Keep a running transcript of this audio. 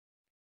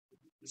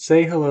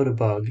Say hello to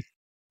Bug.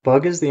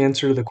 Bug is the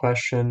answer to the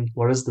question,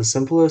 what is the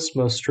simplest,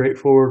 most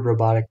straightforward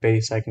robotic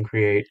base I can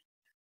create?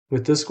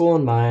 With this goal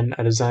in mind,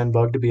 I designed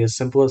Bug to be as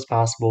simple as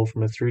possible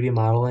from a 3D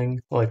modeling,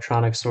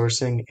 electronic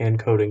sourcing, and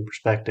coding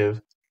perspective.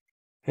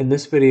 In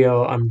this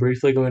video, I'm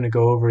briefly going to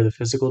go over the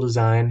physical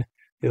design,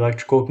 the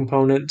electrical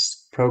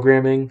components,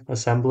 programming,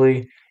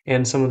 assembly,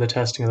 and some of the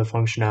testing of the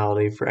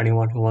functionality for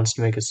anyone who wants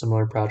to make a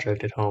similar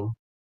project at home.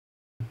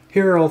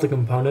 Here are all the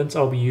components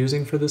I'll be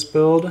using for this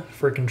build.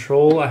 For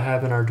control, I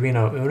have an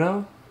Arduino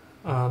Uno.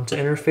 To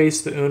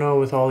interface the Uno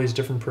with all these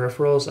different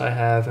peripherals, I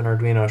have an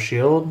Arduino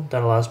Shield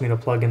that allows me to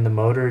plug in the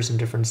motors and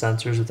different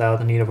sensors without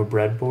the need of a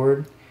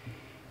breadboard.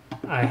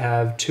 I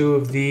have two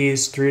of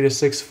these 3 to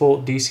 6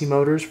 volt DC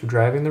motors for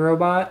driving the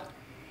robot.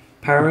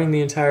 Powering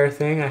the entire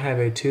thing, I have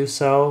a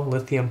 2-cell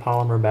lithium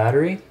polymer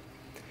battery.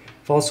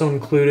 I've also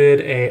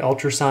included a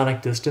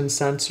ultrasonic distance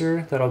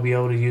sensor that I'll be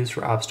able to use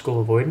for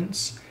obstacle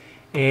avoidance,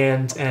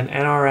 and an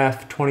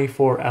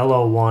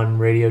NRF24L01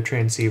 radio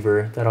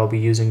transceiver that I'll be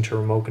using to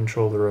remote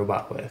control the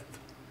robot with.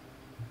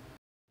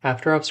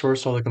 After I've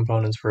sourced all the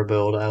components for a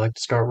build, I like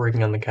to start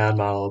working on the CAD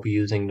model I'll be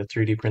using to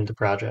 3D print the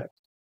project.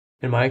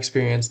 In my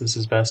experience, this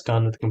is best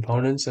done with the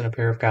components and a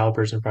pair of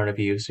calipers in front of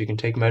you so you can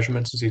take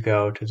measurements as you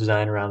go to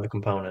design around the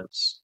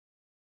components.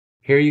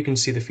 Here you can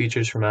see the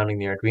features for mounting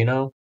the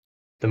Arduino,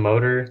 the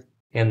motor,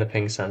 and the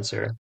ping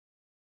sensor.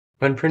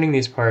 When printing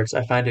these parts,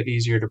 I find it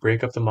easier to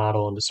break up the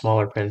model into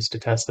smaller prints to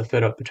test the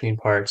fit up between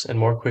parts and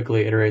more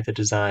quickly iterate the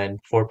design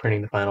before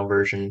printing the final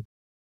version.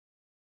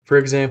 For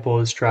example,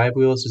 this drive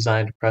wheel is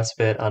designed to press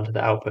fit onto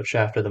the output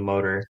shaft of the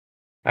motor.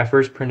 I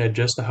first printed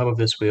just the hub of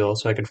this wheel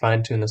so I could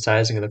fine tune the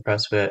sizing of the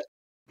press fit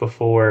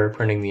before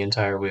printing the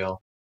entire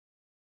wheel.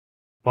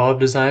 While I've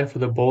designed for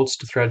the bolts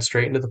to thread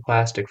straight into the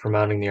plastic for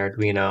mounting the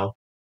Arduino,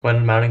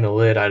 when mounting the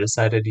lid I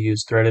decided to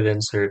use threaded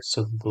inserts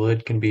so that the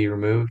lid can be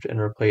removed and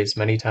replaced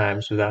many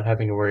times without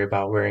having to worry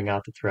about wearing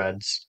out the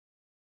threads.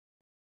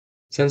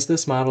 Since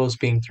this model is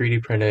being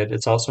 3D printed,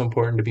 it's also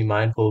important to be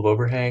mindful of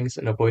overhangs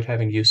and avoid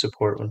having to use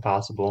support when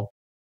possible.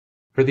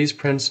 For these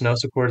prints, no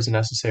support is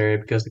necessary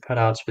because the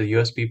cutouts for the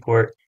USB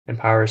port and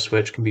power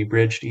switch can be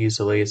bridged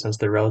easily since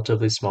they're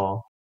relatively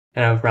small,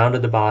 and I've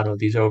rounded the bottom of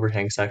these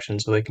overhang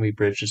sections so they can be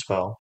bridged as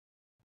well.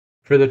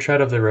 For the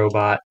tread of the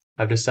robot,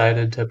 I've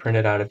decided to print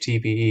it out of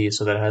TPE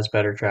so that it has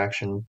better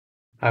traction.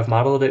 I've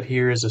modeled it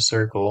here as a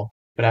circle,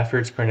 but after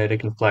it's printed it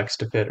can flex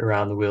to fit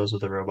around the wheels of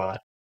the robot.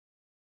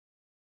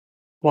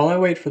 While I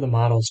wait for the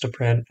models to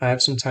print, I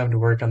have some time to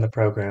work on the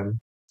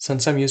program.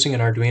 Since I'm using an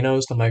Arduino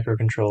as the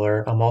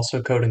microcontroller, I'm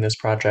also coding this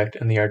project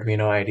in the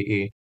Arduino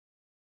IDE.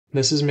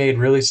 This is made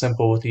really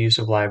simple with the use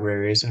of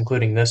libraries,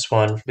 including this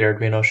one for the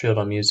Arduino Shield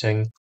I'm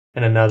using,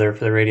 and another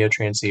for the radio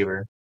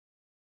transceiver.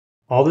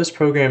 All this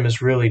program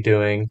is really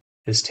doing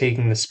is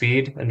taking the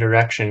speed and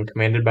direction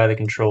commanded by the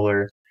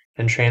controller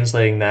and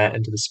translating that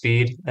into the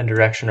speed and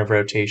direction of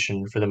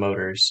rotation for the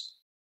motors.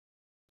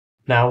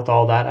 Now with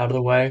all that out of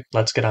the way,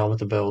 let's get on with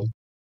the build.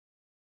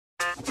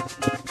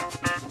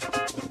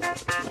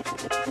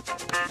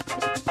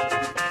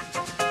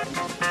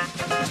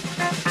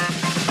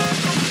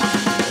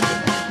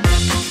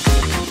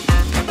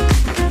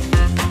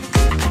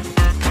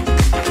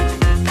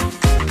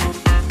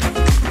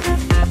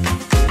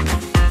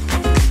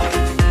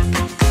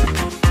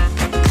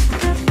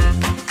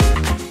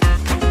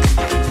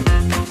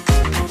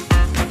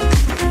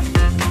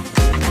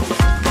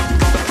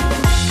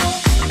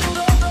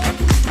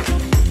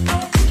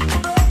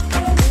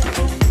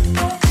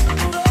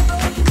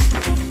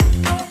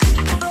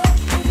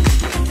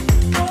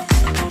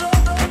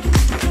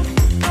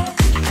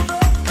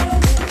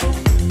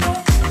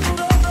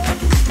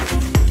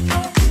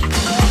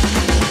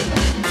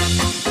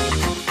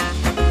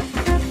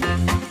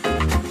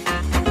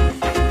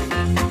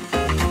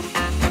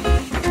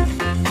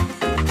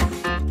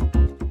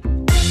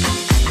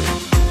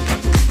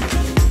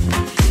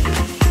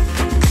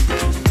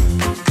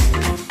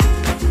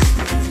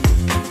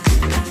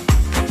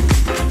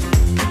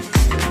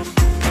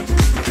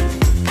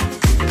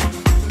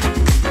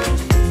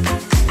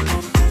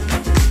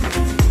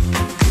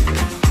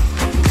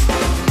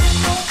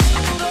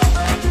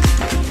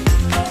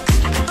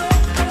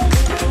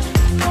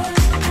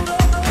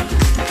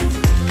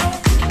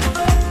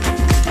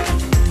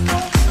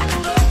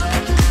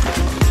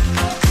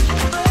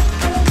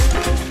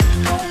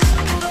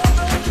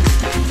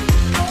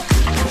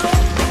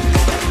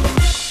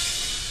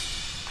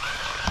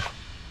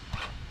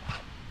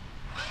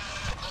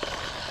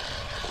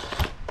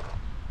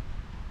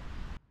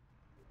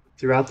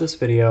 Throughout this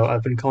video,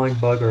 I've been calling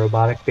Bug a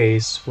robotic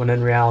base, when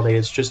in reality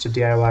it's just a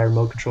DIY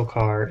remote control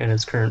car in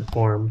its current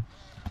form.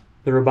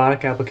 The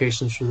robotic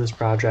applications for this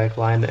project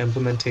lie in the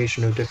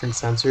implementation of different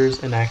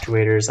sensors and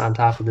actuators on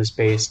top of this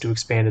base to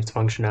expand its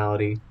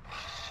functionality.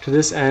 To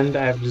this end,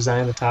 I have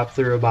designed the top of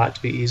the robot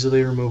to be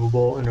easily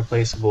removable and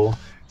replaceable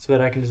so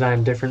that I can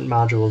design different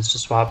modules to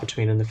swap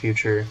between in the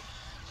future.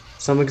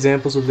 Some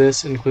examples of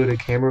this include a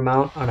camera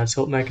mount on a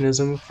tilt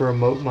mechanism for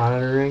remote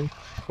monitoring,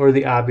 or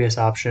the obvious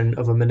option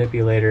of a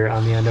manipulator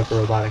on the end of a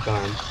robotic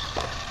arm.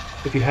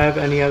 If you have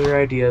any other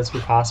ideas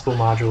for possible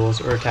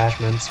modules or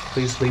attachments,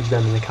 please leave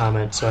them in the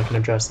comments so I can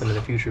address them in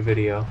a future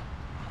video.